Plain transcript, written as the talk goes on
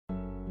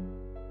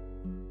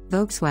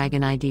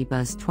Volkswagen ID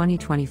Buzz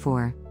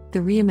 2024, the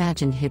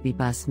reimagined hippie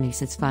bus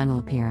makes its final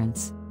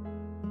appearance.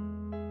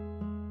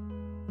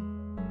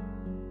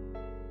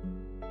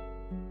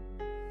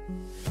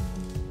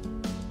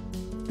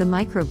 The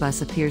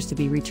Microbus appears to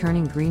be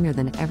returning greener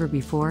than ever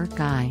before,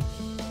 Guy.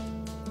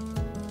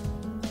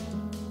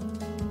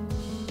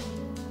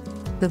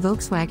 The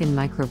Volkswagen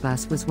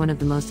Microbus was one of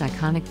the most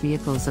iconic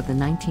vehicles of the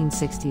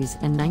 1960s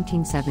and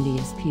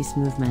 1970s peace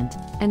movement,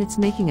 and it's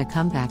making a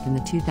comeback in the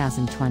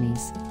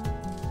 2020s.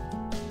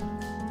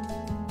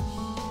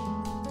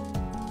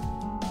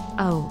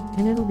 Oh,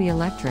 and it'll be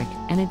electric,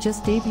 and it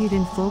just debuted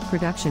in full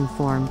production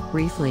form,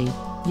 briefly,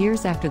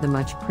 years after the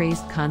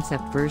much-praised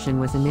concept version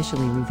was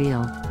initially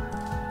revealed.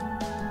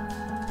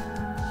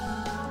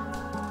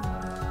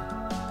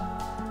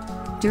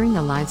 During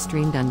the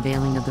live-streamed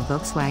unveiling of the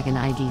Volkswagen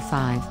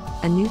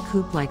ID5, a new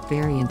coupe-like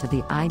variant of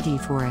the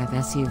ID4 EV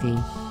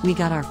SUV, we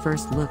got our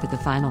first look at the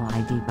final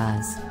ID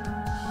Buzz.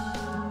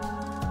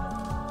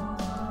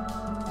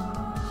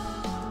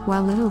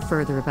 While little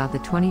further about the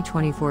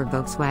 2024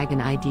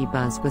 Volkswagen ID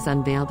Buzz was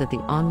unveiled at the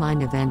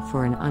online event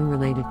for an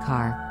unrelated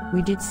car,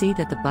 we did see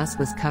that the bus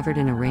was covered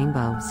in a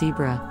rainbow,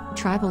 zebra,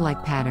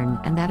 tribal-like pattern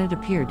and that it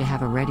appeared to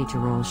have a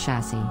ready-to-roll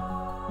chassis.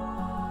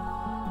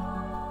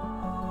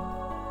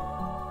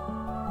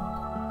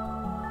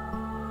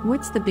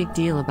 What's the big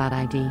deal about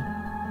ID?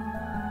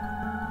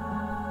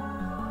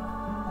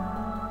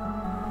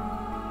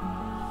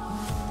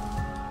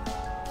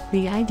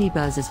 The ID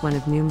Buzz is one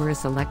of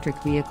numerous electric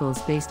vehicles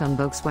based on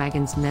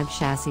Volkswagen's MEB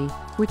chassis,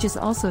 which is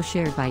also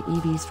shared by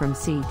EVs from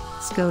Seat,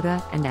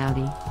 Skoda, and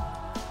Audi.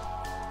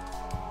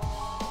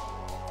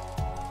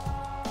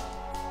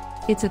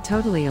 It's a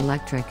totally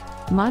electric,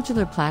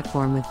 modular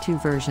platform with two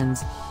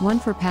versions, one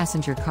for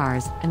passenger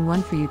cars and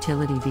one for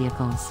utility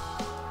vehicles.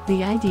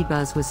 The ID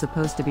Buzz was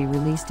supposed to be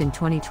released in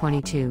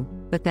 2022,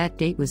 but that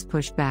date was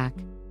pushed back.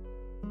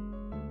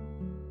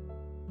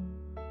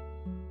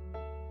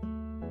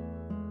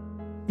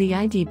 The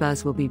ID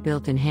Buzz will be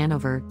built in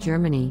Hanover,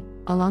 Germany,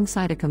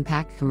 alongside a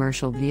compact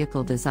commercial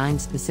vehicle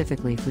designed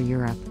specifically for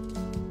Europe.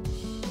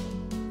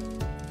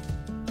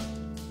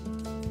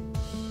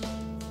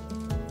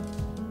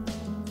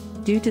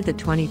 Due to the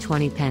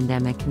 2020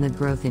 pandemic and the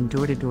growth in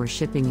door-to-door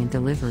shipping and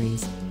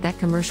deliveries, that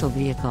commercial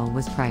vehicle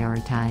was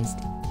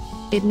prioritized.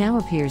 It now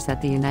appears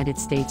that the United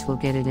States will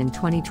get it in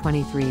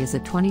 2023 as a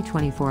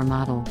 2024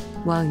 model,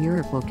 while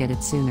Europe will get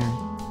it sooner.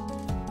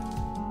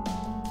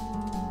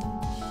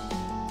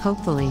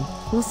 Hopefully,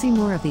 we'll see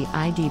more of the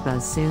ID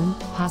Buzz soon,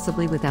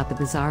 possibly without the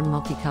bizarre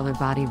multicolor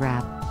body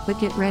wrap, but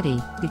get ready,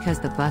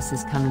 because the bus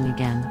is coming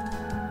again.